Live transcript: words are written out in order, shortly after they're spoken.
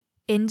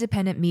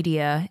Independent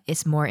media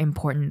is more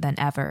important than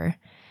ever.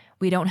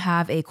 We don't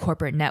have a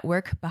corporate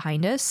network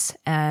behind us,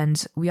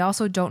 and we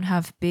also don't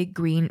have big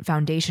green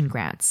foundation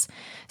grants.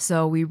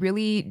 So we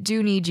really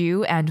do need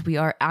you, and we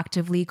are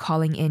actively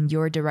calling in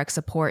your direct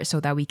support so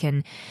that we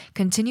can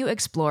continue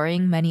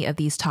exploring many of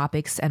these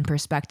topics and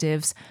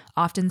perspectives,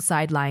 often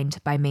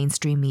sidelined by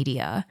mainstream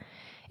media.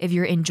 If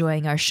you're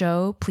enjoying our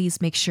show, please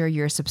make sure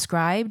you're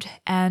subscribed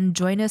and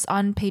join us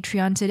on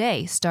Patreon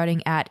today,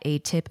 starting at a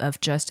tip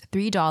of just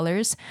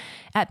 $3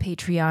 at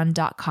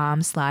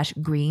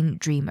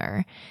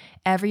patreon.com/greendreamer.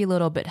 Every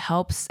little bit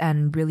helps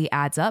and really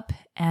adds up,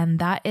 and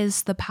that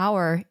is the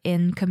power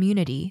in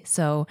community.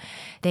 So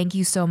thank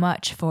you so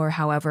much for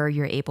however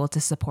you're able to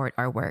support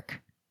our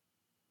work.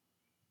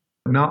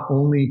 Not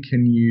only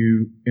can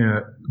you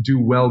do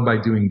well by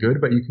doing good,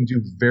 but you can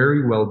do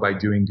very well by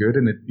doing good,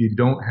 and you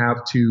don't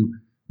have to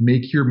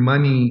make your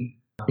money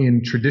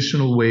in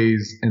traditional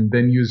ways and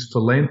then use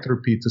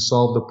philanthropy to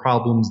solve the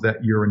problems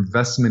that your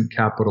investment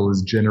capital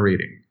is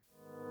generating.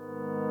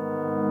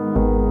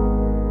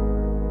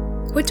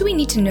 What do we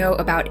need to know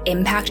about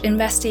impact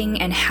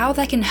investing and how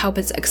that can help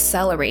us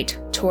accelerate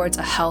towards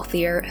a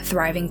healthier,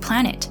 thriving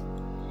planet?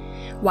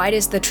 Why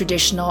does the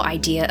traditional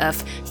idea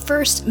of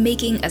first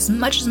making as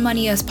much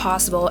money as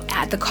possible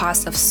at the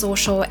cost of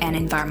social and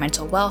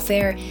environmental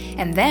welfare,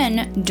 and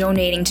then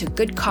donating to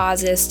good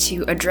causes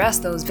to address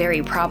those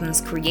very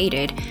problems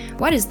created,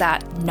 why does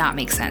that not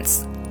make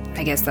sense?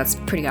 I guess that's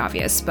pretty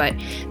obvious, but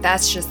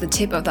that's just the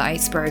tip of the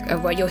iceberg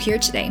of what you'll hear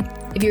today.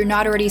 If you're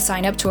not already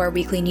signed up to our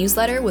weekly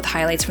newsletter with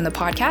highlights from the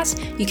podcast,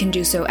 you can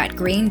do so at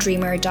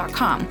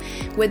greendreamer.com.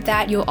 With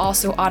that, you'll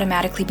also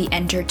automatically be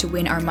entered to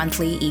win our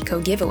monthly eco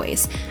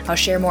giveaways. I'll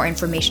share more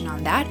information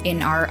on that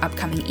in our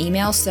upcoming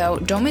email, so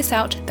don't miss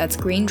out. That's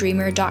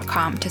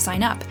greendreamer.com to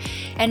sign up.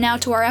 And now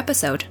to our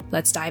episode.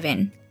 Let's dive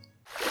in.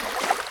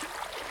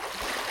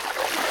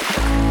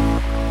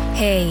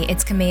 Hey,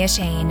 it's Kamea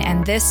Shane,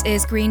 and this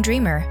is Green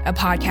Dreamer, a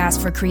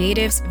podcast for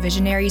creatives,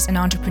 visionaries, and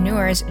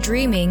entrepreneurs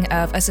dreaming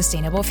of a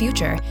sustainable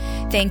future.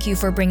 Thank you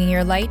for bringing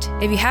your light.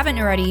 If you haven't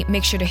already,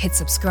 make sure to hit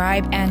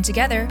subscribe, and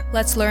together,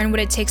 let's learn what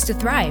it takes to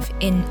thrive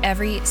in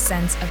every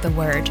sense of the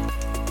word.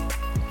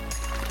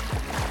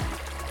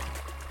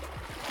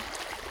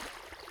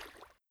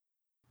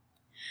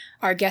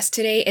 Our guest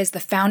today is the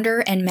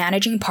founder and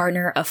managing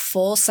partner of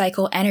Full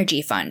Cycle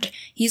Energy Fund.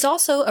 He's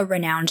also a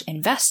renowned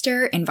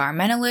investor,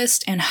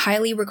 environmentalist, and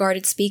highly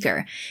regarded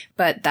speaker.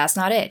 But that's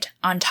not it.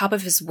 On top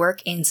of his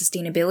work in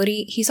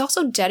sustainability, he's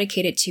also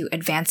dedicated to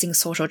advancing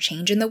social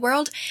change in the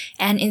world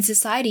and in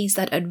societies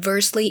that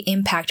adversely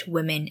impact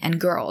women and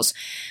girls.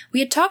 We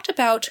had talked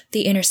about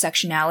the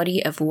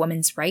intersectionality of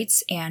women's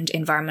rights and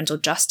environmental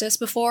justice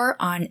before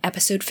on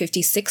episode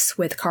 56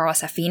 with Carl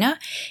Safina,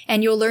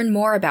 and you'll learn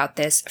more about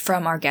this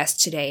from our guest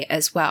today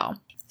as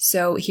well.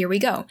 So here we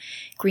go.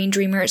 Green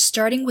Dreamer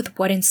starting with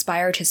what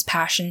inspired his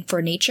passion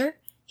for nature.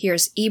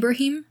 Here's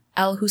Ibrahim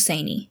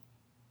AlHusseini.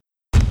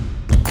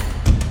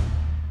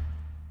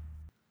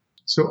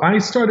 So I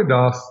started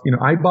off,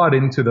 I bought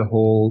into the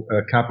whole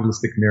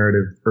capitalistic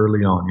narrative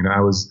early on.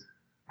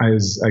 I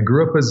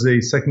grew up as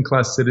a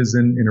second-class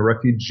citizen in a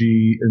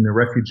refugee.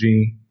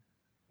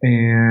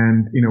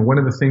 And, one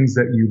of the things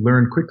that you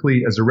learn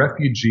quickly as a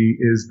refugee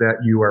is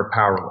that you are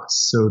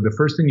powerless. So the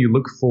first thing you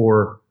look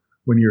for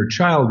when you're a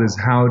child is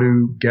how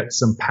to get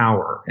some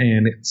power.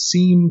 And it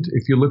seemed,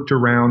 if you looked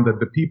around, that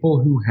the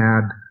people who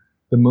had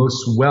the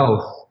most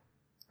wealth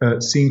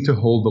seemed to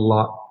hold a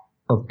lot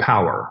of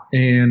power.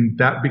 And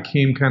that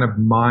became kind of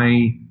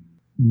my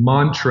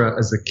mantra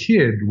as a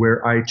kid,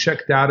 where I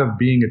checked out of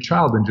being a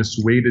child and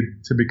just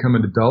waited to become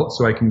an adult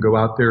so I can go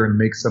out there and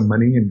make some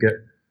money and get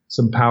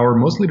some power,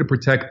 mostly to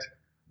protect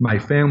my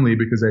family,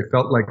 because I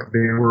felt like they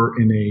were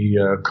in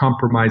a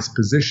compromised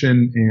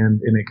position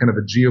and in a kind of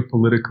a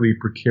geopolitically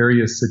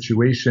precarious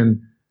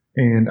situation,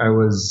 and I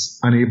was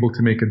unable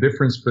to make a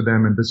difference for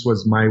them. And this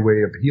was my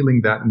way of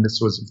healing that. And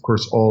this was, of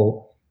course,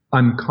 all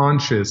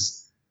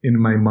unconscious in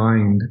my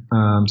mind.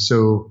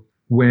 So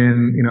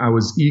when, I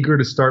was eager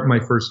to start my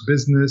first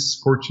business,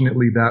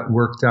 fortunately that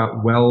worked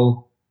out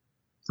well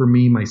for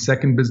me. My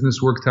second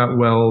business worked out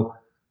well.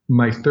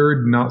 My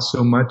third, not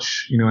so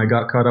much. I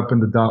got caught up in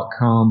the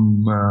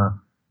dot-com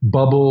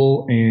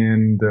bubble,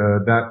 and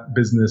that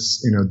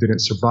business, didn't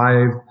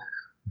survive.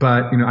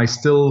 But I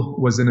still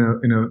was in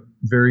a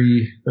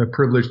very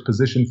privileged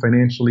position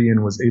financially,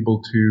 and was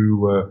able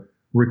to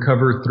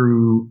recover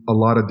through a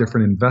lot of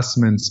different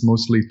investments,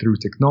 mostly through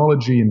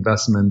technology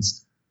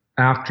investments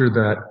after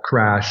that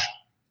crash.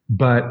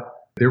 But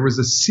there was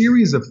a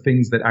series of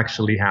things that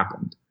actually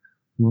happened.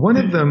 One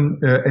of them,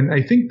 and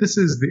I think this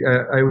is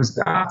I was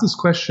asked this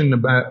question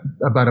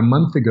about a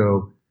month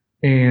ago,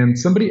 and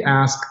somebody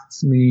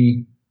asked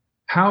me,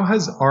 how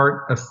has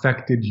art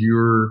affected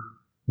your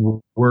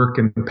work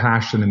and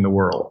passion in the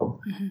world?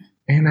 Mm-hmm.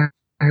 And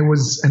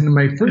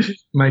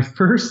my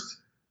first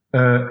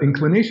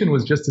inclination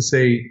was just to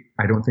say,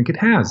 I don't think it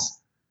has.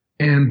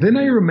 And then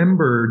I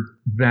remembered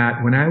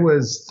that when I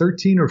was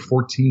 13 or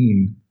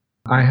 14,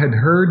 I had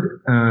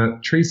heard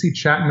Tracy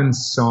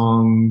Chapman's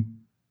song,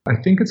 I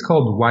think it's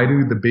called Why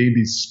Do the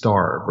Babies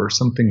Starve or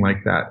something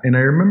like that. And I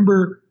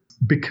remember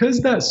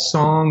because that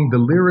song, the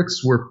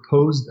lyrics were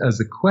posed as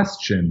a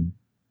question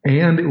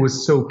and it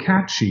was so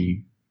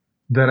catchy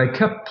that I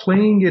kept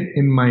playing it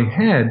in my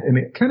head, and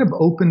it kind of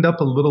opened up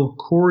a little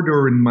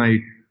corridor in my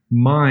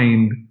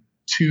mind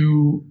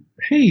to,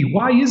 hey,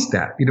 why is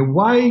that?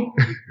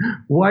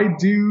 Why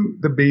do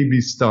the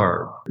babies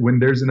starve when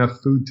there's enough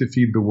food to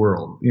feed the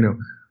world?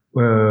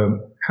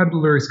 How did the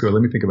lyrics go?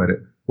 Let me think about it.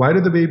 Why do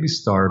the babies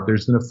starve?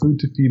 There's enough food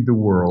to feed the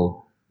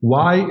world.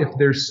 Why, if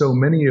there's so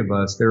many of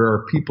us, there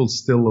are people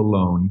still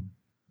alone?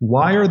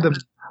 Why are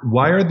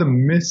the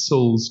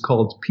missiles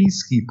called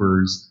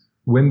peacekeepers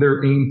when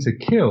they're aimed to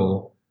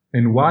kill?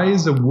 And why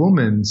is a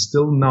woman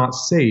still not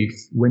safe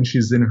when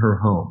she's in her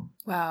home?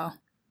 Wow.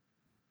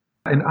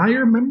 And I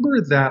remember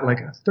that like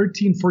a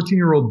 13,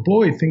 14-year-old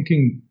boy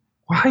thinking,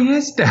 why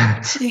is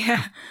that?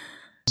 Yeah.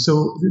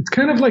 So it's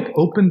kind of like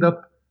opened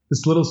up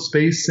this little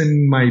space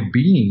in my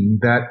being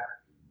that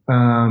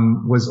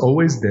was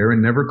always there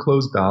and never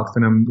closed off.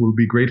 And I will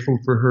be grateful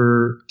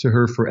to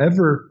her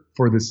forever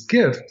for this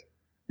gift.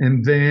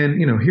 And then,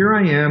 here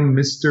I am,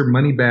 Mr.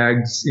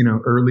 Moneybags,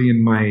 early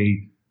in my,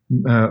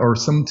 or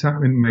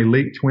sometime in my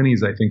late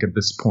 20s, I think at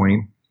this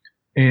point.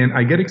 And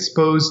I get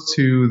exposed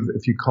to,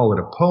 if you call it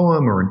a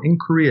poem or an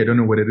inquiry, I don't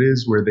know what it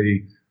is, where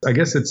I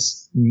guess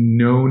it's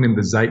known in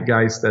the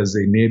zeitgeist as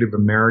a Native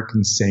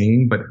American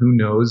saying, but who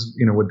knows,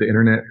 what the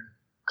internet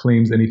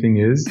claims anything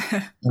is.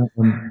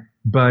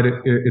 But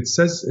it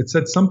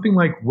said something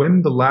like,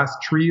 when the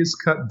last tree is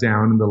cut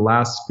down and the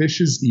last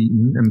fish is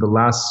eaten and the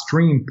last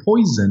stream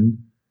poisoned,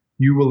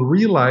 you will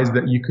realize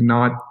that you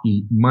cannot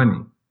eat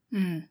money.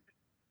 Mm.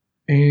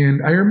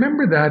 And I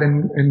remember that.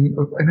 And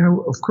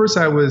of course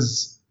I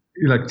was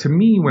like, to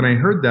me, when I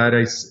heard that,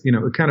 it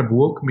kind of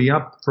woke me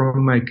up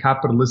from my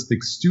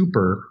capitalistic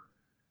stupor.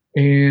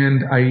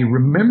 And I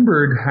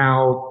remembered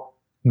how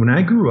when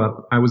I grew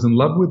up, I was in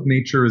love with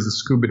nature as a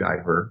scuba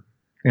diver.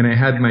 And I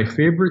had my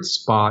favorite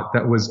spot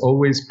that was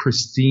always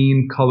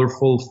pristine,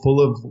 colorful, full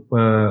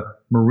of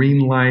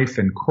marine life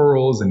and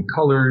corals and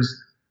colors.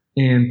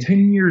 And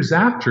 10 years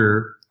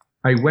after,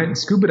 I went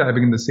scuba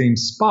diving in the same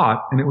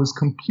spot, and it was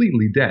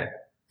completely dead.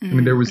 Mm. I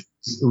mean, it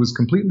was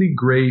completely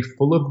gray,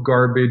 full of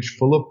garbage,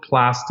 full of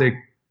plastic,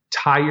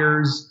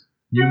 tires,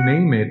 you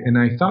name it. And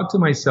I thought to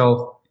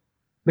myself,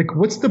 like,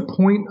 what's the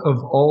point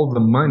of all the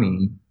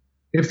money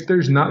if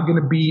there's not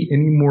going to be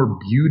any more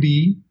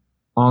beauty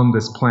on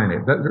this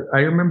planet? I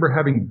remember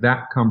having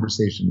that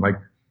conversation. Like,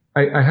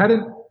 I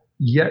hadn't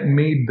yet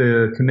made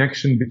the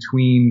connection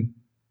between,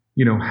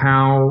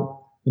 how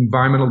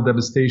environmental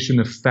devastation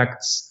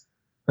affects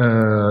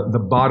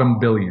the bottom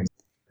billions.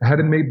 I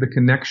hadn't made the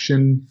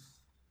connection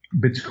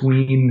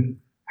between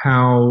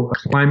how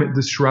climate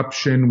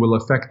disruption will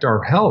affect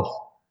our health,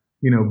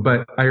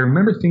 but I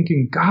remember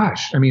thinking,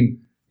 gosh, I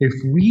mean, if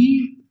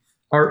we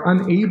are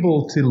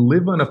unable to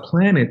live on a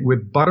planet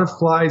with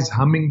butterflies,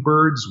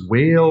 hummingbirds,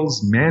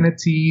 whales,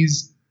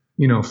 manatees,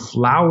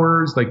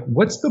 flowers, like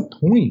what's the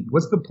point?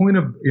 What's the point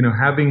of,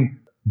 having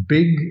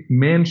big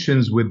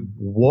mansions with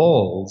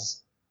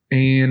walls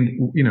and,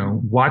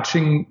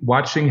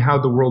 watching how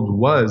the world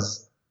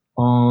was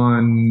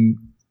on,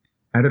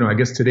 I don't know, I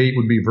guess today it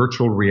would be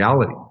virtual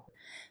reality.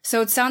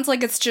 So it sounds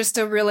like it's just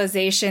a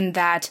realization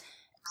that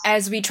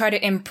as we try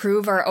to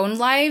improve our own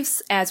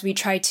lives, as we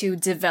try to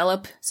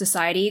develop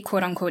society,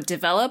 quote unquote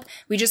develop,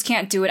 we just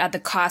can't do it at the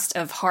cost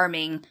of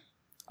harming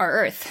our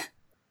Earth.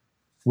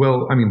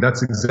 Well, I mean,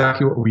 that's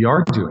exactly what we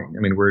are doing.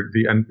 I mean,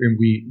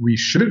 we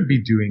shouldn't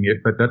be doing it,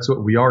 but that's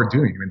what we are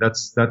doing. I mean,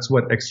 that's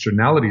what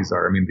externalities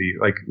are. I mean,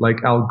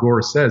 like Al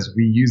Gore says,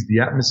 we use the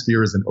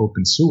atmosphere as an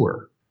open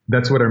sewer.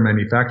 That's what our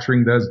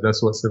manufacturing does.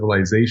 That's what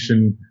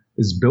civilization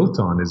is built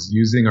on, is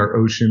using our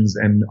oceans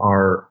and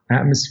our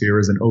atmosphere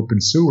as an open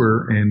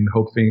sewer, and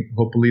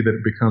hopefully that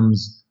it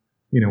becomes,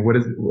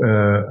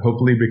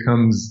 hopefully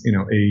becomes,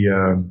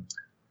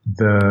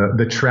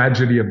 the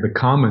tragedy of the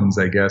commons,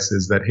 I guess,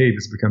 is that, hey,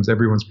 this becomes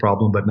everyone's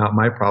problem, but not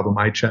my problem.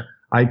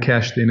 I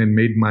cashed in and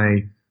made my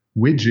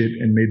widget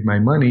and made my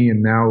money,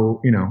 and now,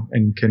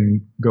 and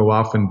can go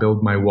off and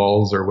build my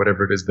walls or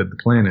whatever it is that the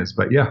plan is.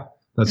 But yeah,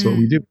 that's what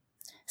we do.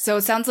 So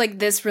it sounds like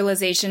this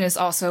realization is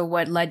also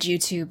what led you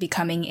to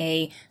becoming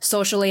a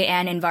socially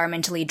and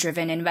environmentally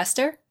driven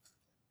investor?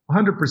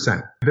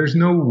 100%. There's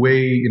no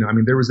way,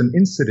 there was an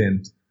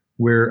incident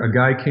where a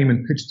guy came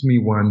and pitched to me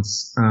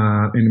once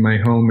in my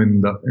home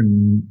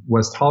in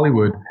West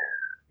Hollywood,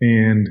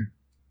 and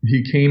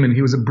he came and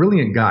he was a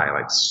brilliant guy,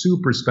 like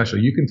super special.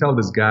 You can tell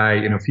this guy,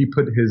 if he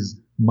put his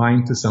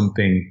mind to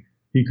something,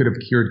 he could have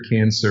cured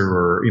cancer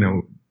or,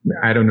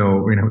 I don't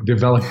know,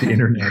 developed the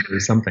internet or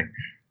something.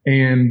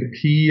 And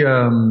he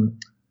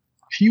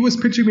was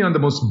pitching me on the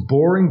most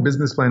boring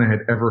business plan I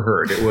had ever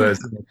heard. It was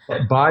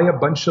buy a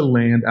bunch of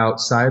land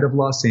outside of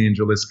Los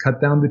Angeles,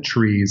 cut down the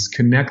trees,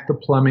 connect the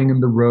plumbing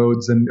and the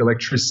roads and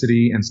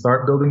electricity, and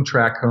start building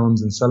tract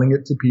homes and selling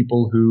it to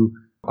people who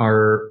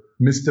are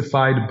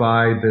mystified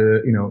by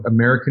the,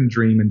 American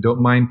dream and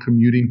don't mind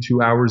commuting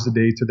 2 hours a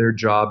day to their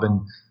job,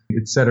 and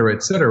et cetera,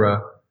 et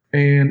cetera.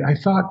 And I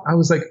thought, I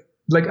was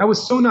like, I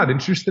was so not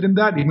interested in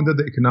that, even though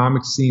the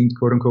economics seemed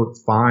quote unquote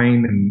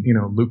fine and,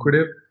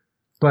 lucrative.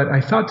 But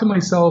I thought to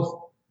myself,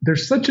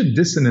 there's such a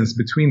dissonance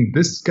between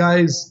this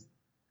guy's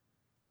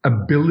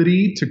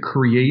ability to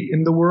create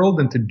in the world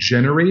and to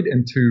generate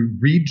and to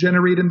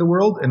regenerate in the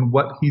world and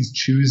what he's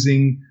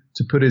choosing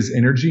to put his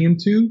energy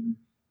into.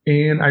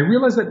 And I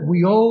realized that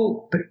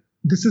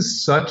this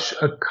is such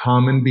a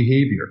common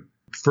behavior.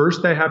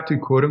 First, I have to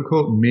quote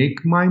unquote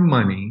make my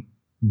money.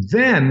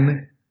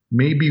 Then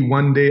maybe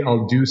one day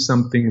I'll do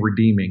something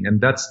redeeming. And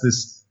that's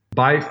this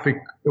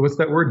what's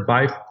that word?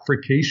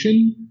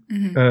 Bifurcation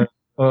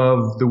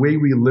of the way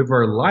we live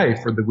our life,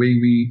 or the way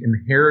we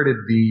inherited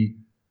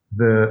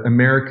the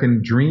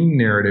American dream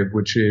narrative,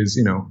 which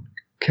is,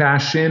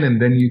 cash in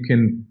and then you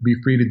can be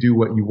free to do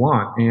what you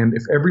want. And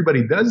if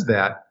everybody does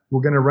that,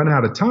 we're going to run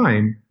out of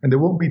time, and there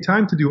won't be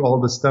time to do all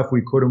the stuff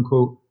we quote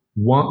unquote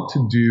want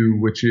to do,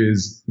 which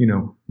is,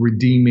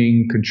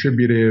 redeeming,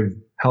 contributive,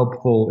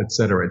 helpful, et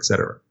cetera, et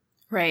cetera.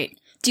 Right.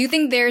 Do you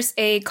think there's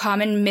a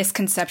common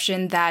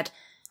misconception that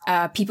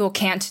people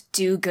can't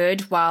do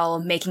good while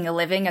making a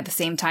living at the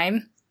same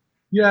time?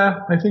 Yeah,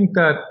 I think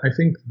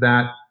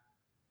that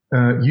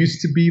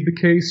used to be the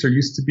case, or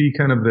used to be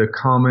kind of the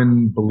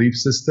common belief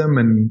system.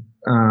 And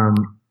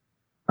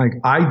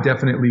I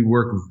definitely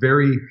work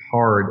very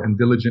hard and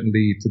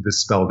diligently to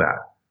dispel that.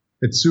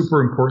 It's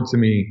super important to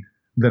me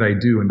that I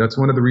do. And that's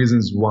one of the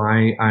reasons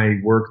why I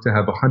work to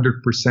have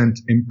 100%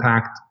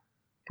 impact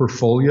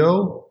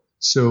portfolio.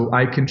 So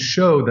I can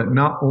show that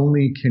not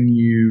only can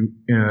you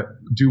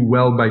do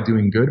well by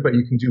doing good, but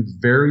you can do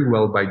very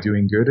well by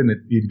doing good. And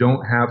you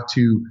don't have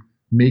to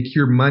make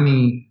your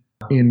money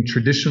in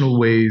traditional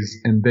ways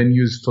and then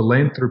use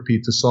philanthropy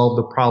to solve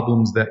the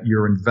problems that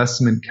your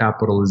investment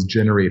capital is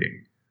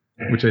generating,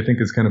 which I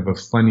think is kind of a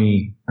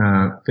funny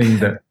thing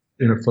that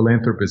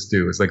philanthropists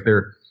do. It's like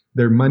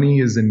their money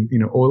is in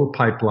oil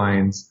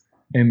pipelines,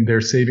 and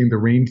they're saving the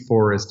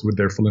rainforest with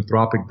their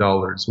philanthropic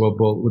dollars. Well,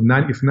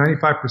 if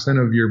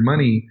 95% of your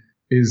money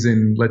is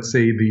in, let's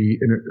say, the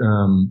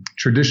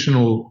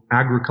traditional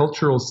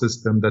agricultural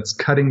system that's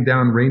cutting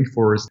down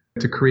rainforest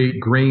to create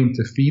grain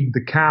to feed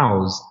the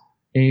cows,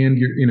 and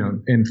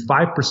and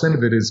 5%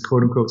 of it is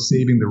quote unquote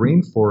saving the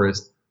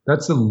rainforest,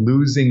 that's a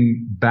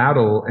losing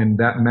battle, and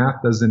that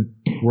math doesn't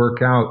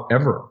work out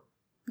ever.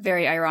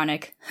 Very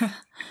ironic.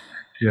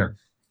 Yeah.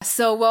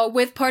 So, well,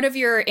 with part of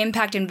your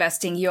impact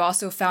investing, you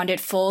also founded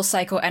Full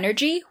Cycle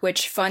Energy,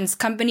 which funds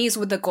companies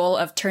with the goal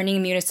of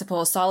turning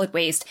municipal solid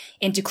waste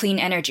into clean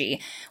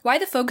energy. Why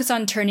the focus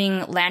on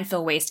turning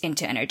landfill waste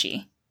into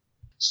energy?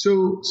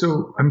 So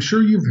I'm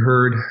sure you've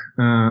heard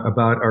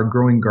about our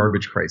growing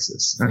garbage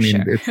crisis. I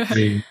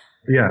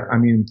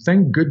mean,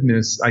 thank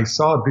goodness I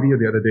saw a video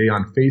the other day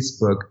on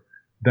Facebook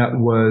that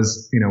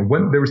was,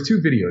 there was two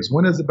videos.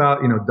 One is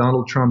about,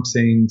 Donald Trump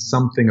saying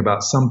something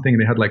about something,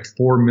 and it had like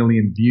 4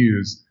 million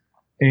views.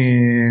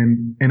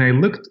 And I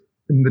looked,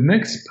 and the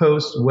next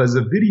post was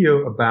a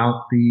video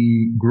about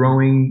the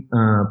growing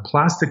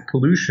plastic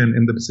pollution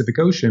in the Pacific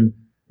Ocean,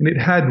 and it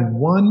had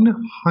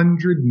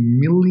 100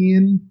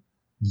 million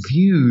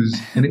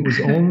views, and it was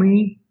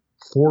only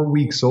 4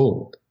 weeks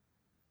old.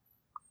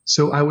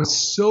 So I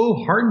was so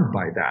heartened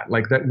by that,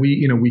 like that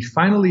we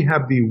finally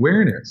have the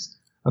awareness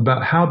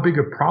about how big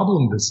a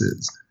problem this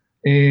is.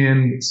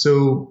 And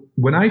so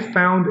when I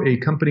found a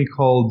company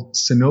called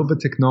Sonova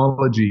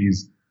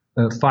Technologies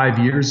 5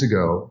 years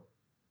ago,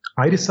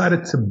 I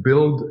decided to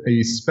build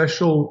a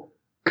special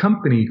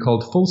company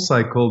called Full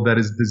Cycle that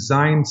is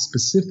designed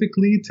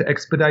specifically to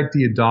expedite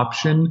the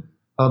adoption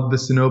of the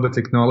Sonova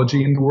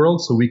technology in the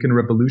world, so we can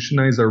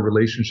revolutionize our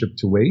relationship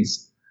to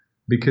waste.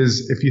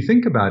 Because if you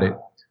think about it,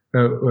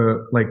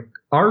 like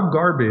our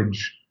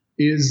garbage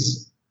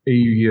is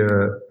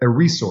a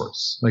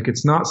resource. Like,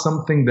 it's not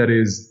something that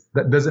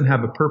doesn't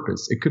have a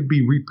purpose. It could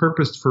be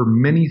repurposed for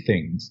many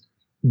things.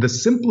 The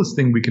simplest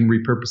thing we can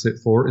repurpose it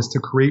for is to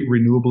create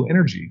renewable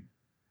energy.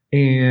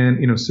 And,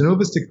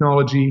 Sonova's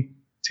technology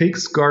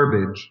takes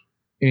garbage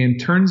and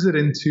turns it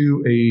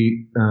into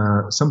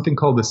something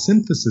called a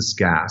synthesis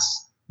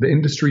gas. The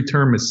industry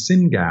term is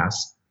syngas,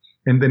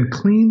 and then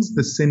cleans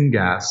the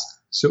syngas.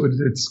 So it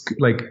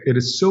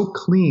is so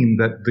clean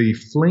that the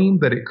flame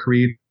that it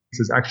creates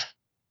is actually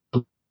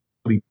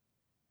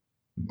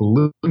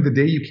blue. The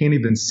day you can't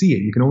even see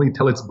it. You can only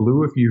tell it's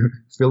blue if you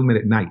film it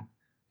at night.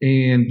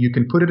 And you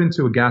can put it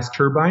into a gas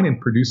turbine and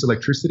produce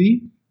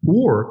electricity,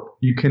 or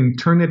you can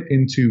turn it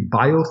into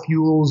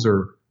biofuels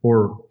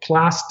or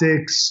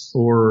plastics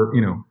or,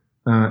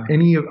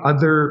 any of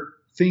other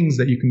things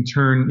that you can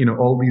turn,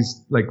 all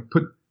these,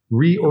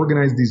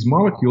 reorganize these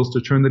molecules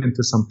to turn it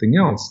into something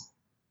else.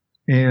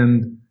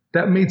 And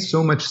that made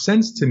so much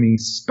sense to me,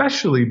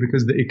 especially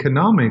because the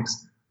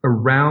economics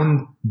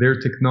around their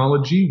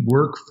technology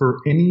work for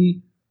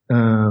any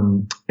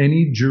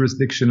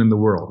jurisdiction in the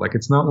world. Like,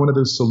 it's not one of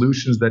those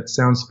solutions that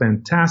sounds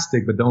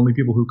fantastic, but the only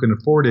people who can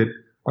afford it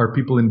are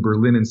people in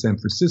Berlin and San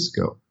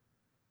Francisco.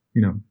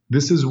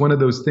 This is one of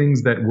those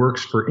things that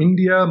works for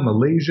India,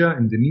 Malaysia,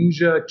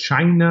 Indonesia,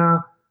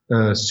 China,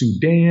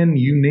 Sudan,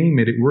 you name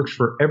it. It works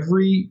for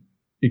every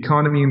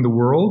economy in the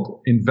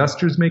world.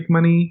 Investors make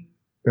money,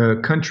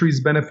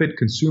 countries benefit,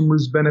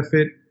 consumers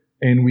benefit,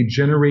 and we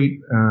generate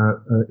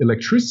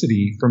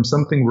electricity from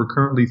something we're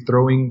currently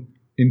throwing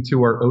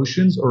into our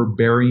oceans or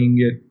burying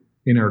it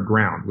in our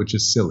ground, which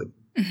is silly.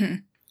 Mm-hmm.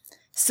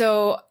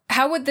 So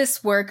how would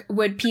this work?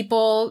 Would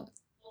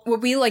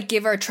we like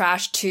give our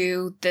trash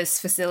to this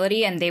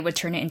facility and they would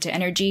turn it into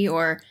energy,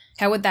 or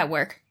how would that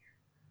work?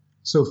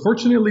 So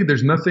fortunately,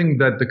 there's nothing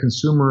that the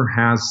consumer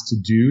has to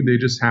do. They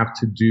just have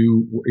to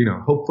do,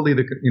 hopefully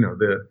the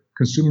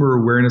consumer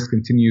awareness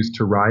continues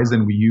to rise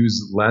and we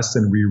use less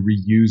and we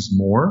reuse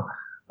more.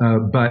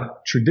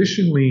 But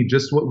traditionally,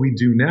 just what we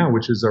do now,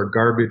 which is our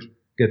garbage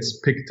gets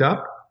picked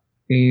up,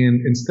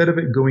 and instead of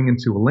it going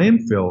into a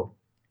landfill,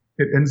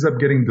 it ends up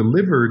getting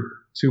delivered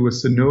to a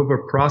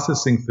Sonova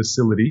processing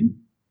facility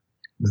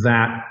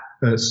that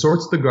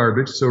sorts the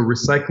garbage. So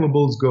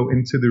recyclables go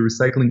into the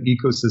recycling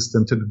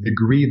ecosystem to the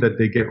degree that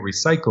they get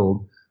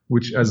recycled,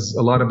 which, as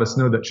a lot of us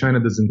know, that China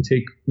doesn't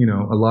take,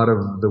 a lot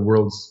of the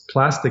world's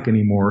plastic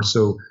anymore.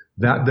 So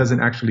that doesn't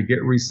actually get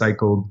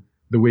recycled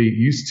the way it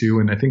used to.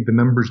 And I think the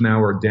numbers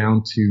now are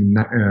down to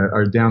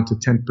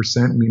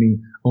 10%,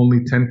 meaning only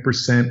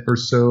 10% or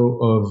so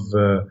of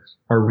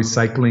our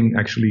recycling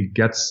actually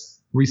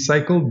gets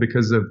recycled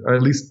because of,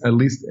 at least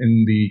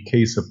in the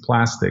case of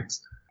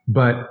plastics.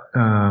 But,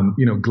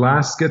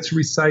 glass gets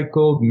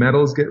recycled,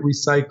 metals get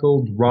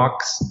recycled,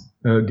 rocks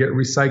get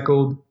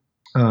recycled.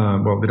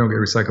 Well, they don't get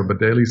recycled, but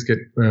they at least get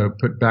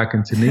put back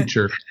into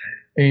nature.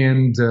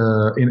 And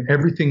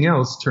everything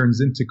else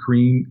turns into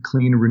clean,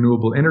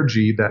 renewable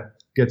energy that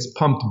gets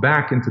pumped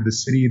back into the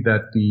city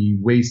that the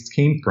waste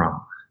came from.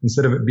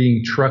 Instead of it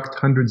being trucked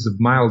hundreds of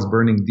miles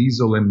burning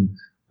diesel and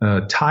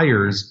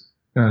tires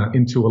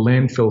into a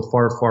landfill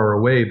far, far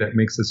away, that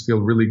makes us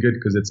feel really good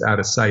because it's out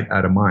of sight,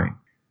 out of mind.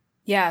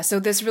 Yeah, so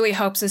this really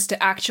helps us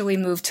to actually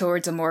move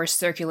towards a more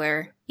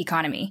circular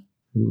economy.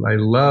 I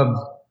love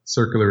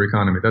circular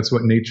economy. That's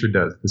what nature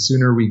does. The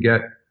sooner we get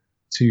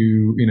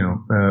to,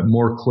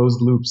 more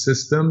closed loop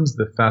systems,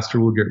 the faster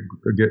we'll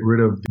get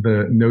rid of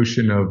the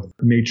notion of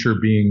nature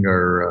being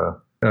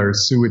our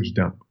sewage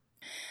dump.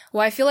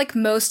 Well, I feel like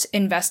most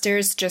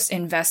investors just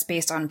invest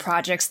based on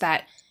projects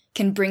that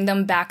can bring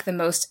them back the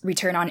most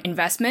return on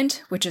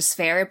investment, which is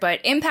fair, but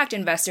impact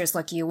investors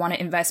like you want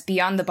to invest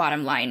beyond the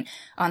bottom line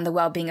on the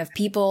well-being of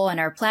people and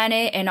our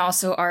planet and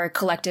also our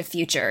collective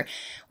future.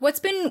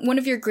 What's been one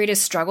of your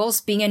greatest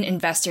struggles being an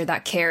investor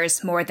that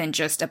cares more than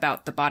just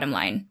about the bottom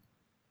line?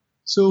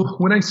 So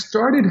when I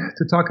started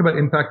to talk about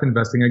impact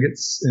investing, I get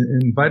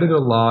invited a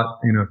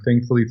lot,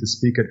 thankfully, to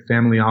speak at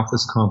family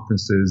office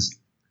conferences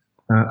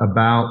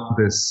about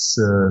this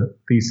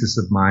thesis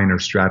of mine or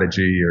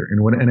strategy,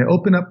 and I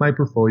open up my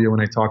portfolio and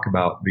I talk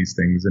about these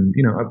things. And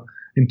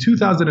in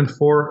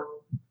 2004,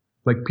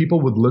 like,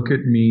 people would look at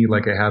me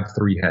like I have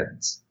three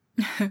heads,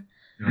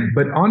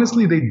 but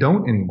honestly, they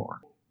don't anymore.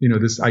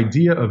 This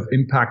idea of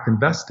impact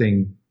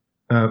investing,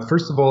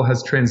 first of all,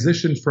 has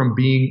transitioned from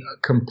being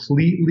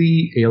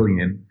completely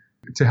alien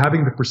to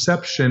having the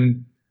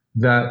perception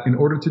that in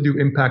order to do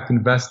impact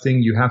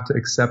investing, you have to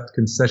accept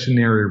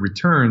concessionary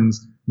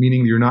returns,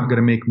 meaning you're not going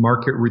to make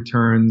market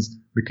returns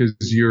because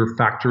you're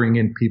factoring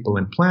in people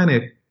and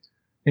planet.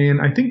 And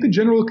I think the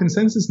general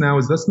consensus now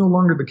is that's no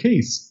longer the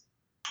case.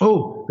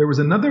 Oh, there was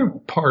another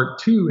part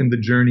too in the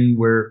journey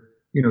where,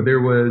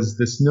 there was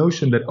this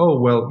notion that, oh,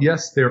 well,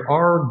 yes, there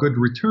are good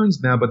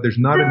returns now, but there's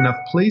not enough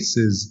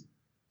places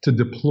to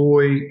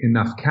deploy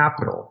enough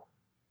capital.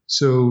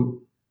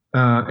 So,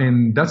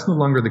 and that's no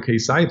longer the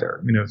case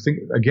either.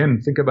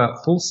 Think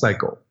about full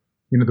cycle.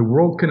 The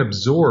world can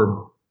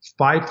absorb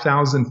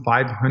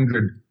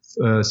 5,500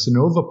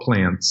 Sonova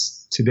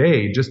plants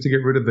today just to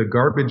get rid of the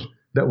garbage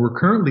that we're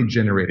currently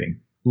generating,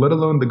 let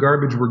alone the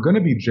garbage we're going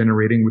to be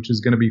generating, which is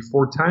going to be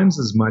 4 times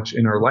as much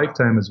in our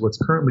lifetime as what's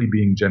currently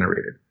being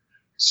generated.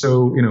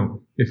 So,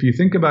 if you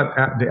think about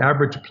the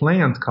average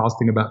plant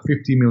costing about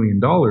 $50 million,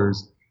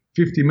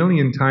 50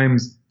 million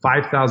times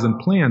 5,000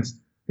 plants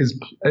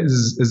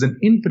is an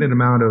infinite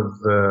amount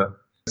of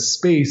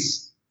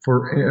space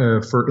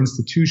for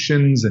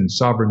institutions and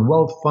sovereign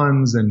wealth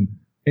funds and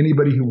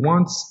anybody who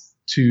wants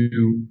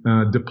to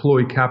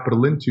deploy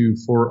capital into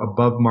for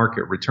above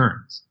market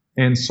returns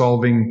and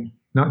solving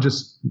not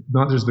just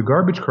the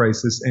garbage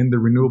crisis and the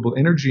renewable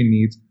energy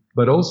needs,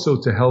 but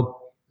also to help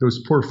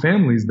those poor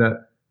families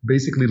that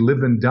basically live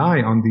and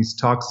die on these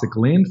toxic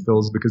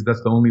landfills because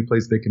that's the only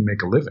place they can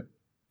make a living.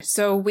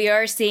 So we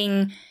are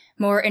seeing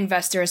more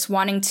investors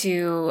wanting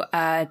to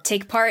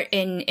take part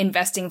in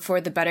investing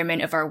for the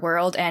betterment of our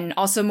world, and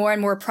also more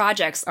and more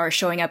projects are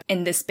showing up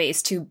in this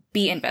space to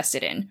be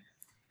invested in.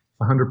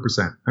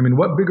 100%. I mean,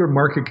 what bigger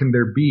market can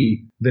there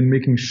be than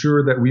making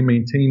sure that we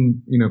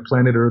maintain,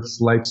 planet Earth's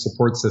life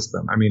support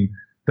system? I mean,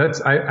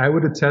 I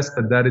would attest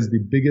that is the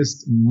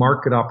biggest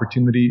market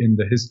opportunity in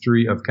the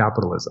history of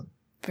capitalism.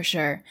 For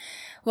sure.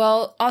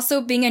 Well,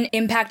 also being an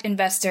impact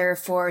investor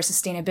for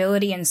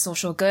sustainability and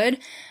social good,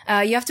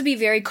 you have to be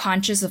very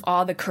conscious of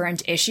all the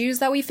current issues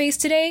that we face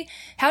today.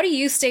 How do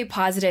you stay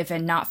positive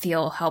and not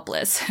feel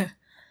helpless?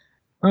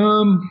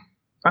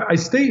 I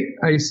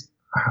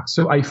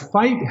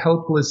fight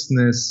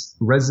helplessness,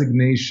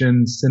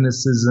 resignation,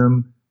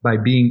 cynicism by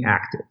being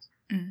active.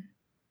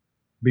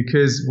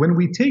 Because when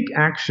we take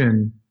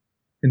action,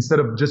 instead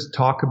of just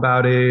talk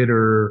about it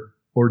or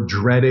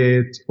dread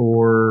it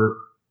or,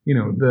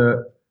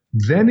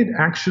 then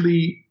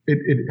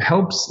it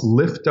helps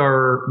lift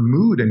our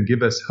mood and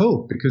give us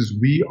hope because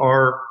we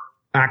are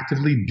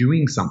actively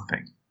doing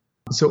something.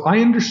 So I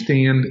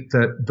understand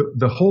that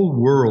the whole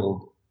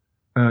world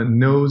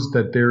knows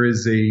that there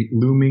is a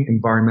looming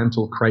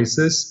environmental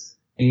crisis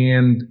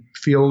and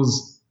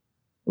feels,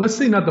 let's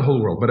say not the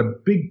whole world, but a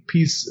big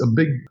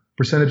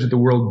percentage of the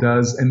world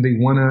does, and they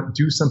want to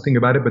do something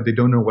about it, but they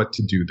don't know what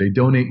to do. They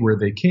donate where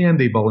they can,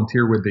 they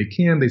volunteer where they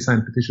can, they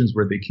sign petitions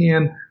where they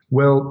can.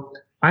 Well,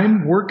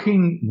 I'm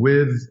working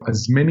with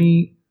as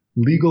many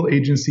legal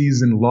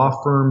agencies and law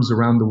firms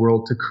around the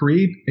world to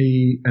create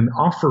an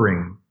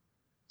offering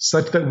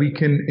such that we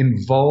can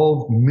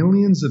involve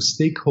millions of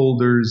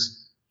stakeholders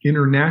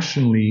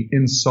internationally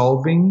in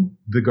solving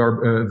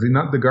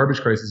not the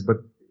garbage crisis, but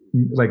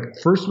like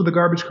first with the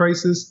garbage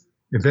crisis,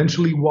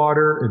 eventually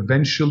water,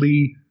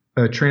 eventually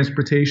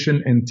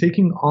transportation, and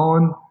taking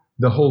on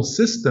the whole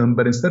system.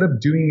 But instead of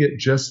doing it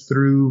just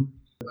through,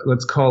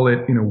 let's call it,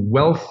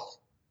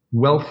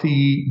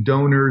 wealthy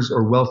donors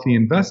or wealthy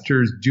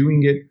investors,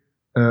 doing it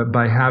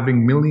by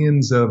having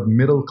millions of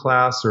middle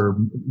class or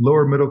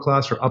lower middle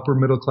class or upper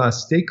middle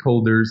class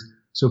stakeholders,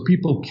 so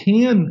people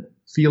can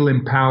feel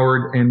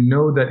empowered and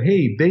know that,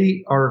 hey,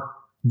 they are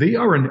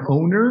an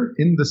owner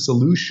in the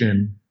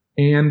solution,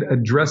 and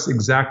address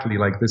exactly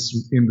like this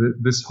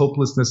this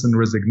hopelessness and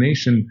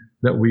resignation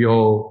that we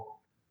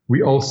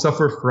all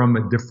suffer from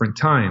at different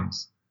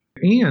times.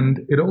 And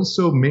it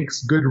also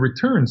makes good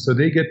returns. So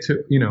they get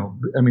to,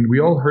 we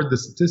all heard the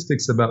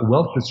statistics about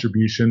wealth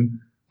distribution.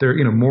 There,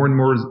 more and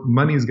more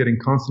money is getting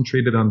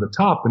concentrated on the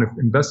top. And if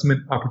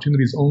investment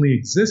opportunities only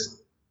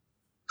exist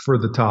for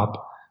the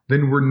top,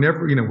 then we're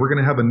going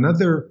to have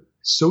another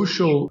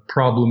social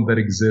problem that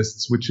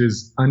exists, which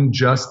is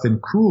unjust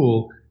and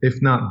cruel, if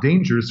not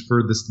dangerous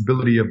for the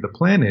stability of the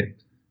planet.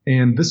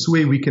 And this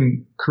way we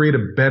can create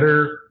a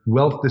better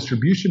wealth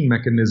distribution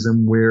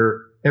mechanism where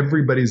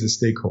everybody's a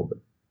stakeholder.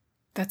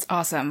 That's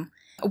awesome.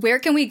 Where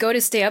can we go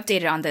to stay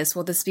updated on this?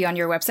 Will this be on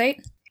your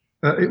website?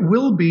 It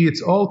will be.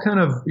 It's all kind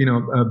of,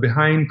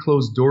 behind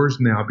closed doors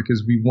now,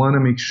 because we want to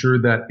make sure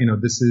that,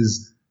 this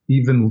is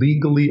even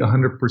legally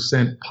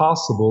 100%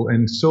 possible.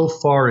 And so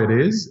far it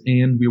is.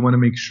 And we want to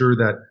make sure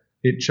that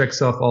it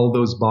checks off all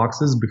those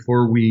boxes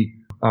before we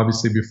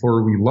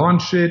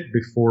launch it,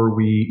 before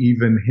we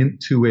even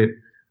hint to it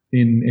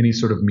in any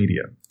sort of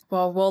media.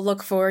 Well, we'll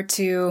look forward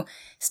to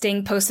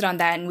staying posted on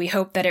that, and we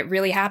hope that it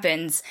really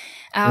happens.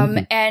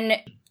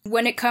 And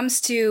when it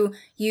comes to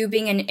you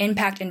being an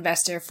impact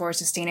investor for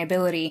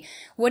sustainability,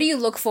 what do you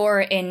look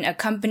for in a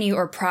company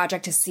or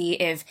project to see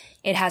if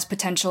it has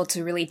potential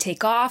to really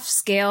take off,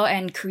 scale,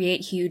 and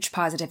create huge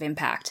positive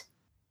impact?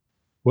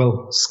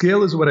 Well,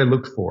 scale is what I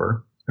look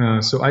for.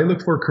 So I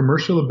look for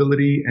commercial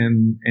ability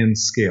and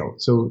scale.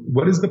 So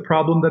what is the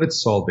problem that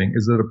it's solving?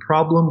 Is it a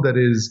problem that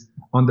is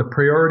on the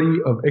priority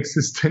of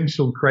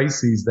existential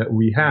crises that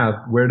we have?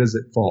 Where does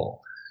it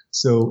fall?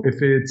 So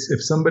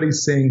if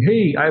somebody's saying,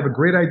 hey, I have a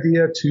great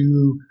idea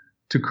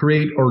to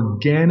create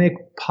organic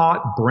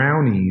pot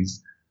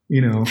brownies,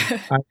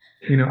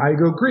 I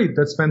go, great,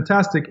 that's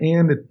fantastic.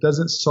 And it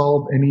doesn't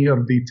solve any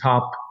of the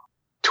top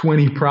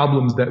 20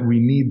 problems that we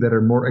need that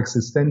are more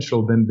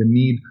existential than the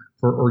need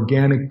for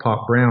organic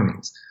pot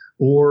brownies.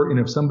 Or,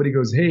 if somebody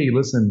goes, hey,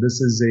 listen,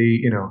 this is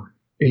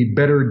a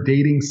better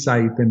dating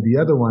site than the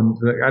other one.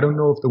 I don't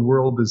know if the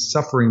world is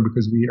suffering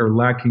because we are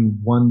lacking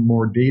one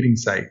more dating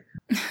site.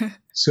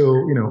 So,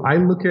 I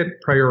look at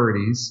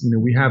priorities.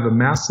 We have a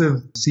massive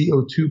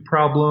CO2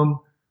 problem.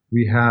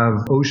 We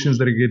have oceans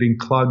that are getting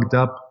clogged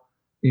up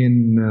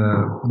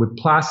with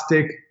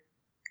plastic.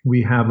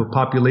 We have a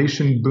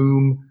population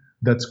boom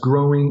that's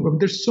growing.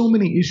 There's so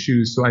many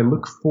issues. So I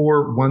look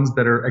for ones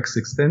that are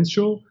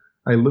existential.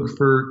 I look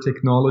for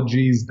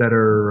technologies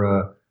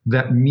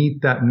that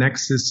meet that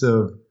nexus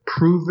of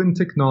proven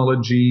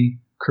technology,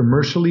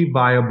 commercially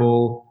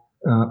viable,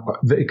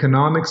 the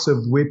economics of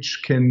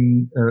which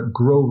can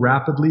grow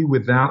rapidly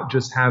without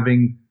just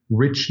having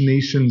rich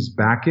nations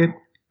back it,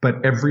 but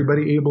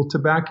everybody able to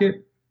back it.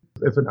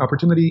 If an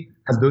opportunity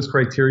has those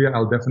criteria,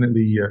 I'll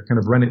definitely kind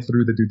of run it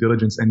through the due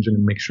diligence engine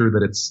and make sure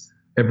that it's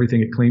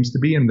everything it claims to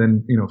be, and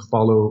then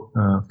follow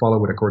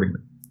it accordingly.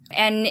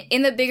 And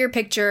in the bigger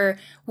picture,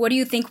 what do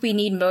you think we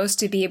need most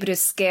to be able to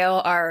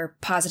scale our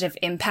positive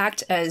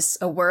impact as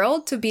a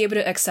world to be able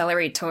to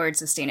accelerate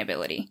towards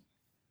sustainability?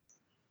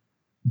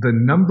 The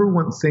number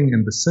one thing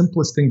and the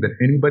simplest thing that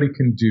anybody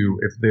can do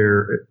if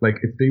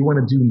they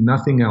want to do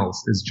nothing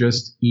else is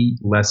just eat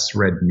less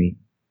red meat.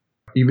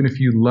 Even if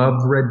you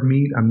love red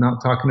meat, I'm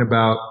not talking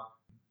about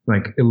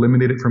like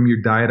eliminate it from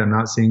your diet. I'm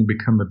not saying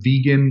become a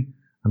vegan.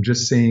 I'm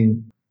just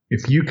saying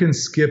if you can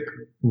skip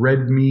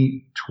red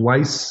meat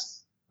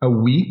twice a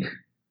week,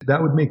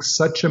 that would make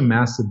such a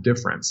massive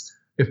difference.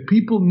 If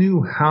people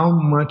knew how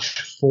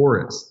much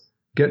forest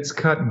gets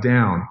cut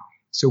down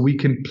so we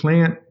can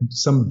plant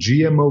some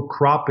GMO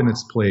crop in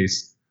its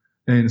place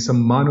and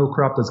some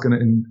monocrop that's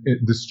going to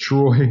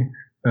destroy,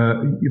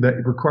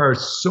 that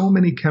requires so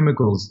many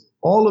chemicals,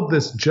 all of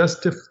this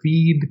just to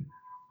feed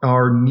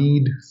our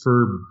need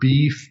for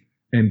beef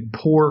and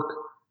pork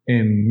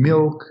and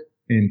milk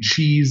and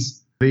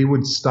cheese, they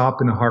would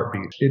stop in a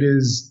heartbeat. It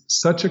is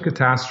such a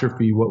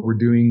catastrophe what we're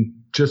doing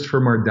just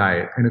from our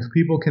diet. And if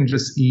people can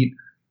just eat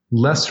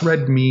less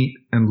red meat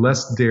and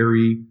less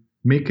dairy,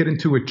 make it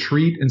into a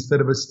treat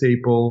instead of a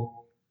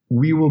staple,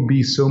 we will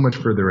be so much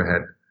further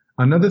ahead.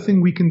 Another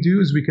thing we can do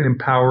is we can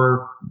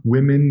empower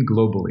women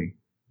globally.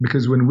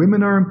 Because when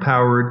women are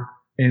empowered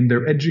and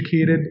they're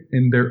educated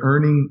and they're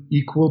earning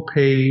equal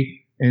pay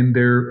and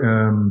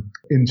they're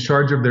in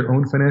charge of their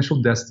own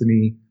financial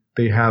destiny,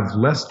 they have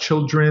less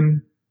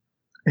children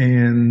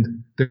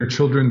and their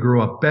children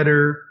grow up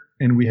better,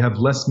 and we have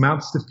less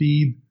mouths to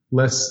feed,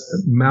 less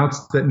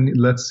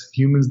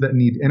humans that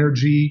need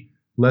energy,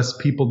 less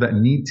people that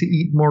need to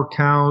eat more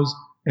cows,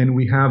 and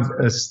we have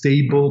a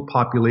stable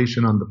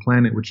population on the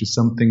planet, which is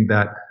something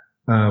that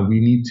we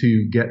need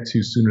to get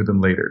to sooner than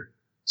later.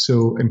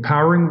 So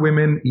empowering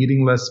women,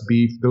 eating less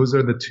beef, those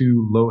are the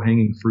two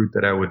low-hanging fruit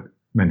that I would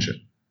mention.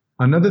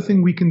 Another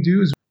thing we can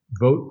do is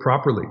vote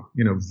properly.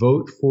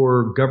 Vote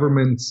for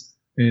governments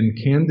and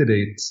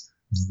candidates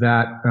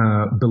that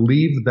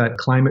believe that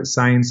climate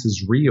science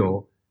is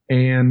real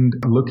and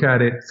look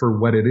at it for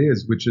what it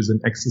is, which is an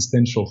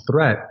existential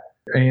threat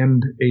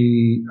and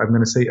a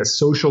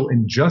social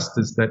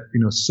injustice that,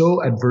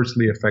 so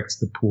adversely affects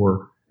the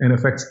poor and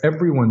affects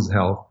everyone's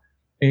health.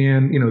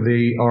 And,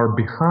 they are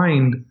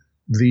behind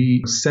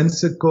the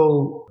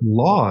sensical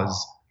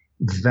laws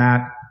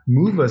that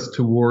move us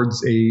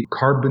towards a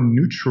carbon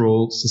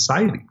neutral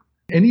society.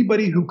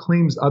 Anybody who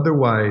claims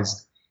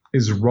otherwise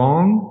is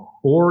wrong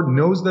or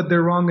knows that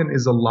they're wrong and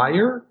is a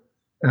liar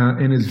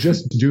and is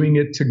just doing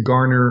it to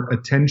garner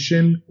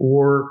attention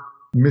or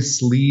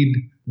mislead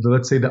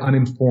let's say the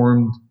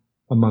uninformed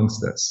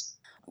amongst us.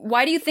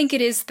 Why do you think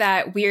it is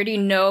that we already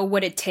know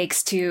what it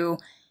takes to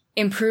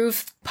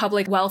improve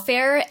public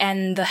welfare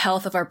and the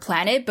health of our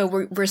planet, but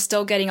we're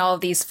still getting all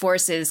of these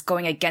forces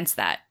going against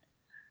that?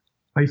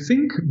 I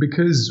think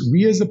because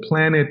we as a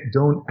planet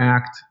don't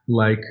act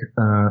like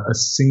a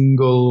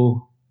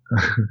single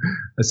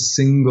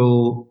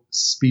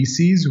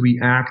species. We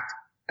act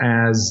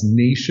as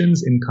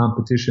nations in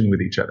competition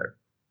with each other.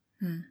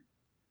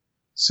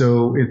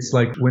 So it's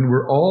like when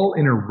we're all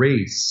in a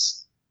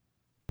race,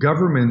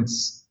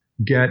 governments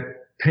get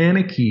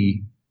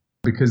panicky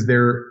because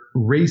they're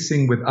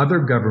racing with other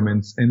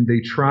governments and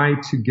they try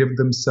to give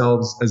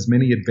themselves as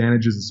many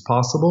advantages as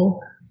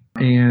possible.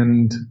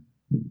 And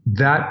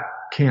that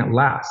can't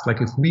last.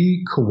 Like if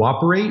we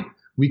cooperate,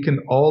 we can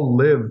all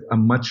live a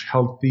much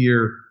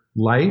healthier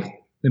life.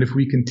 And if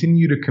we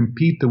continue to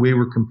compete the way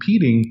we're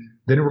competing,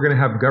 then we're going to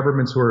have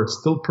governments who are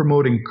still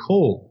promoting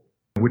coal,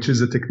 which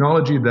is a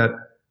technology that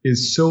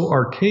is so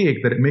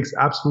archaic that it makes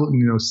absolutely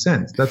no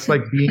sense. That's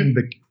like being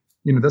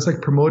that's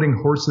like promoting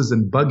horses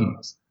and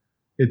buggies.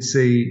 It's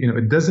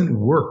it doesn't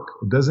work.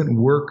 It doesn't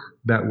work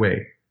that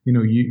way.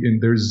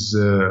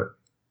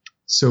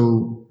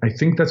 So I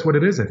think that's what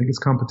it is. I think it's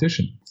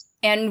competition.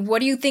 And what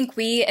do you think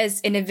we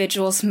as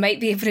individuals might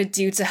be able to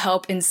do to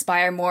help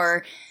inspire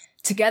more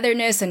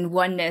togetherness and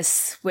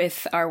oneness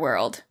with our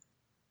world?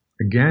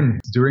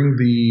 Again, during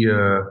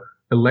the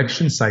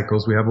election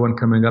cycles, we have one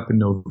coming up in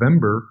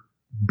November,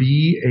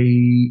 be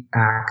a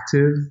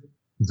active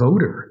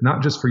voter,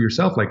 not just for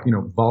yourself,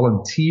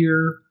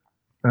 volunteer,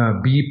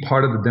 be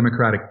part of the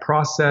democratic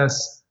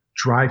process,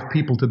 drive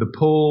people to the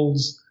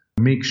polls,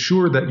 make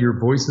sure that your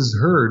voice is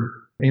heard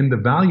and the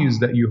values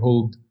that you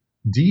hold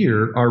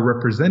dear are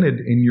represented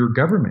in your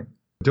government.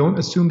 Don't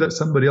assume that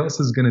somebody else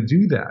is going to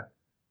do that.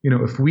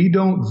 If we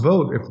don't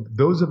vote, if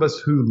those of us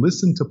who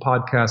listen to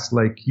podcasts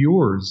like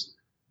yours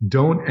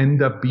don't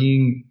end up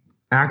being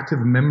active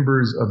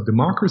members of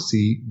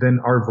democracy, then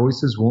our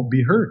voices won't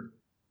be heard.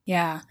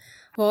 Yeah.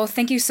 Well,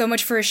 thank you so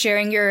much for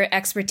sharing your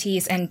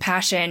expertise and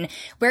passion.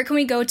 Where can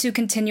we go to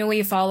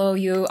continually follow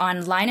you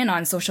online and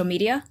on social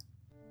media?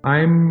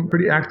 I'm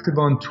pretty active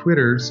on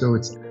Twitter, so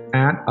it's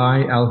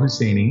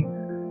 @AlHusseini.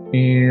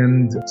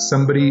 And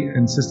somebody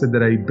insisted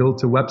that I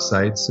built a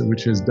website,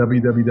 which is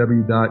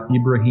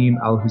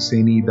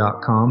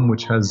www.IbrahimAlHusseini.com,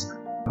 which has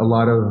a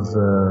lot of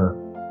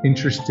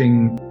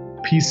interesting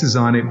pieces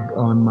on it,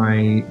 on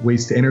my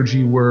waste to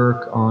energy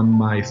work, on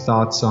my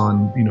thoughts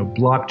on,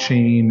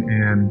 blockchain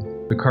and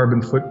the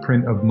carbon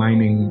footprint of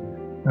mining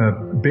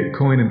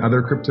Bitcoin and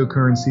other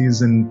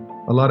cryptocurrencies, and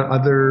a lot of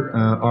other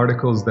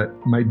articles that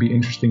might be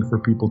interesting for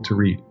people to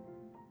read.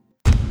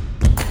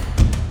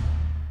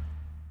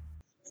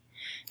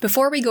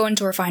 Before we go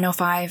into our final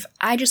five,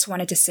 I just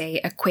wanted to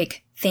say a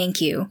quick thank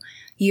you.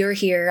 You're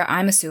here,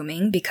 I'm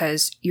assuming,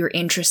 because you're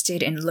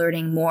interested in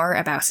learning more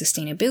about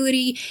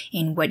sustainability,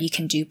 in what you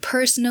can do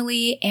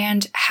personally,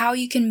 and how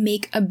you can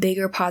make a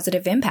bigger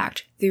positive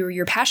impact through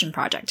your passion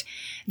project.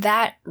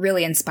 That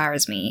really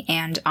inspires me.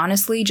 And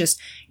honestly, just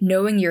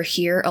knowing you're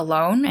here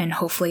alone, and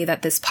hopefully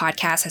that this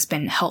podcast has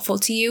been helpful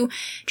to you,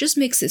 just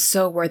makes it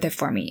so worth it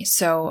for me.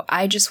 So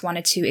I just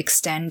wanted to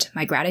extend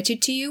my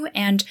gratitude to you.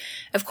 And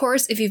of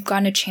course, if you've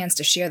gotten a chance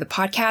to share the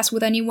podcast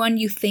with anyone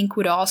you think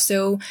would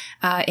also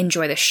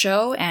enjoy the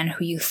show and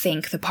who you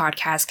think the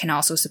podcast can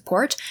also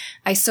support,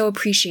 I so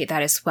appreciate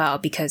that as well,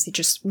 because it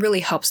just really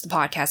helps the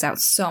podcast out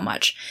so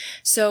much.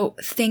 So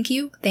thank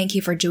you. Thank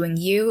you for doing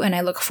you. And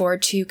I look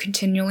forward to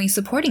continually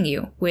supporting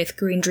you with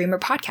Green Dreamer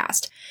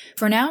Podcast.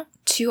 For now,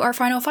 to our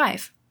final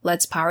 5.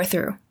 Let's power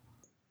through.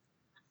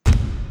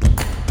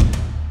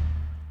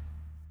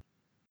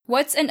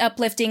 What's an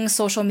uplifting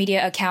social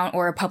media account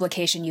or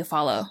publication you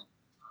follow?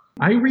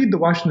 I read the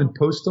Washington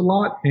Post a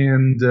lot,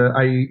 and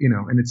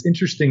and it's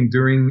interesting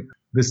during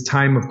this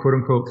time of quote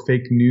unquote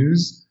fake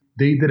news.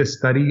 They did a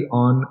study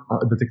on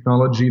the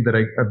technology that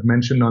I've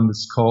mentioned on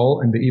this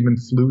call, and they even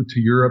flew to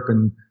Europe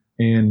and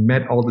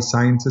met all the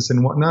scientists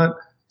and whatnot.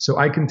 So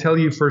I can tell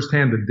you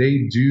firsthand that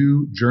they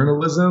do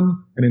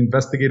journalism and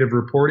investigative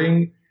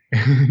reporting,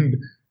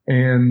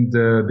 and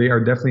they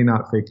are definitely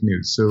not fake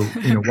news. So,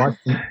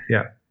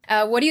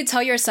 what do you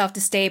tell yourself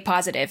to stay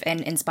positive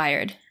and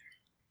inspired?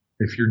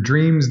 If your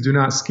dreams do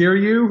not scare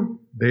you,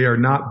 they are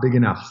not big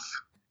enough.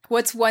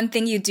 What's one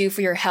thing you do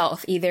for your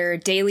health, either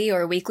daily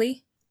or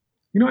weekly?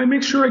 I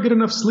make sure I get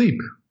enough sleep.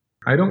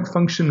 I don't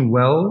function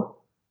well.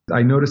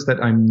 I notice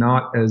that I'm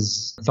not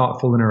as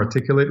thoughtful and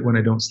articulate when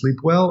I don't sleep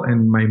well,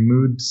 and my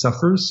mood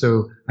suffers.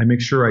 So I make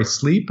sure I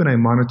sleep, and I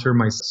monitor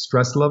my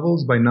stress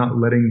levels by not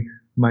letting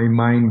my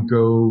mind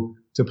go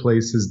to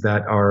places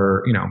that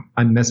are,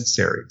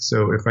 unnecessary.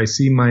 So if I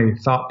see my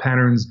thought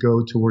patterns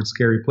go towards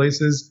scary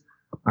places,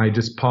 I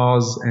just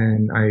pause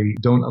and I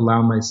don't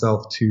allow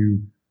myself to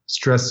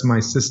stress my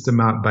system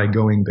out by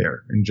going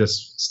there, and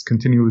just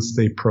continually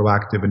stay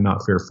proactive and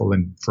not fearful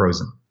and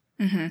frozen.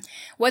 Mm-hmm.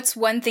 What's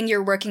one thing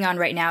you're working on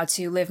right now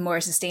to live more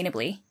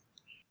sustainably?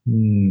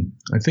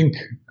 I think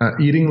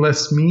eating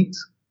less meat,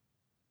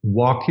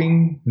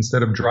 walking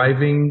instead of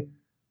driving.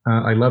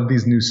 I love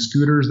these new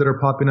scooters that are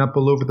popping up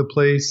all over the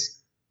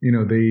place.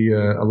 They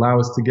allow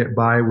us to get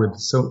by with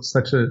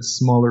such a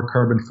smaller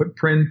carbon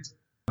footprint.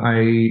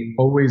 I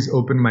always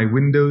open my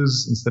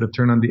windows instead of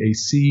turn on the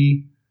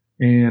AC,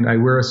 and I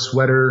wear a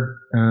sweater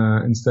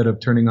instead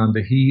of turning on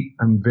the heat.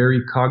 I'm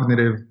very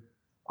cognitive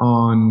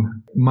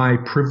on my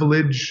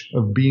privilege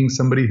of being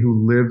somebody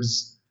who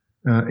lives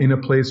in a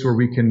place where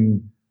we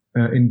can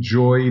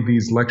enjoy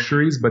these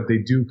luxuries, but they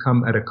do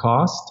come at a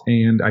cost,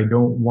 and I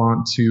don't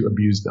want to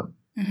abuse them.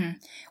 Mm-hmm.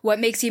 What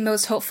makes you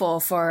most hopeful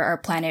for our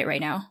planet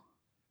right now?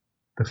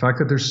 The fact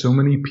that there's so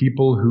many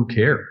people who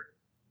care,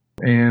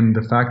 and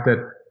the fact that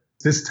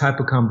this type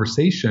of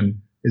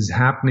conversation is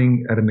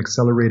happening at an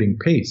accelerating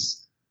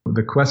pace.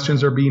 The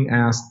questions are being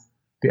asked,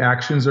 the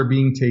actions are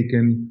being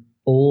taken,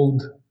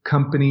 old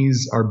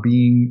companies are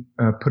being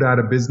put out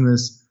of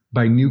business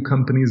by new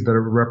companies that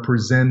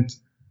represent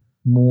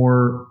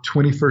more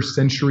 21st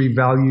century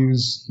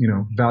values,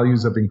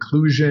 values of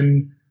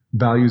inclusion,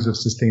 values of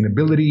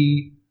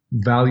sustainability,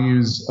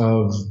 values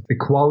of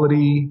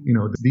equality.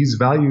 These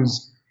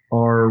values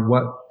are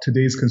what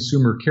today's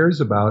consumer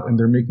cares about, and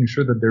they're making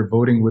sure that they're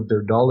voting with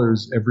their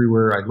dollars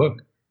everywhere I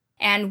look.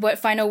 And what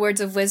final words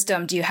of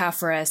wisdom do you have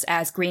for us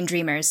as Green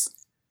Dreamers?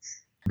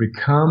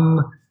 Become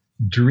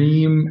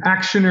dream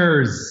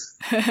actioners.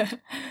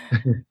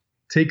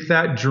 Take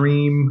that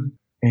dream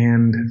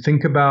and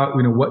think about,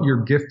 what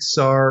your gifts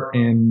are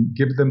and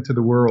give them to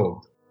the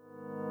world.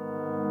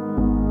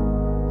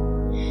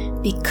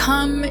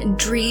 Become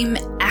dream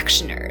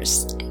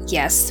actioners.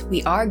 Yes,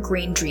 we are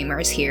green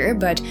dreamers here,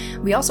 but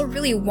we also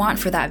really want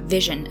for that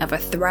vision of a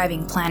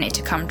thriving planet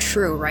to come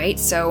true, right?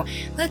 So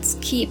let's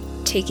keep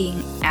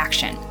taking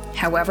action.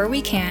 However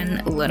we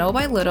can, little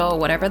by little,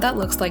 whatever that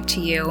looks like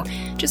to you,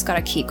 just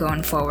gotta keep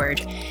going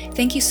forward.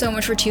 Thank you so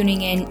much for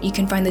tuning in. You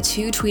can find the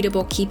 2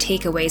 tweetable key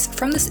takeaways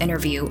from this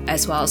interview,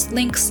 as well as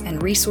links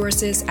and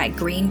resources at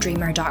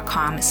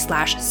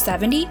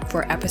greendreamer.com/70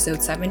 for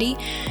episode 70.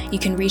 You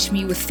can reach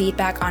me with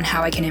feedback on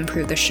how I can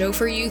improve the show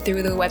for you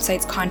through the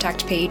website's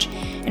contact page.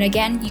 And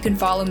again, you can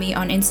follow me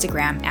on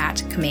Instagram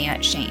at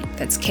Kamea Shane.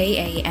 That's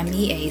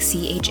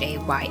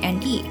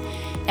KAMEACHAYNE.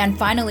 And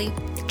finally,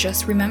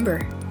 just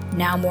remember,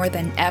 now more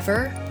than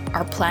ever,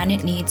 our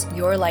planet needs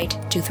your light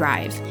to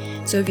thrive.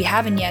 So if you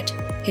haven't yet,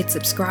 hit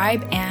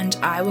subscribe, and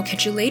I will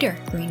catch you later,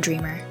 Green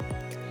Dreamer.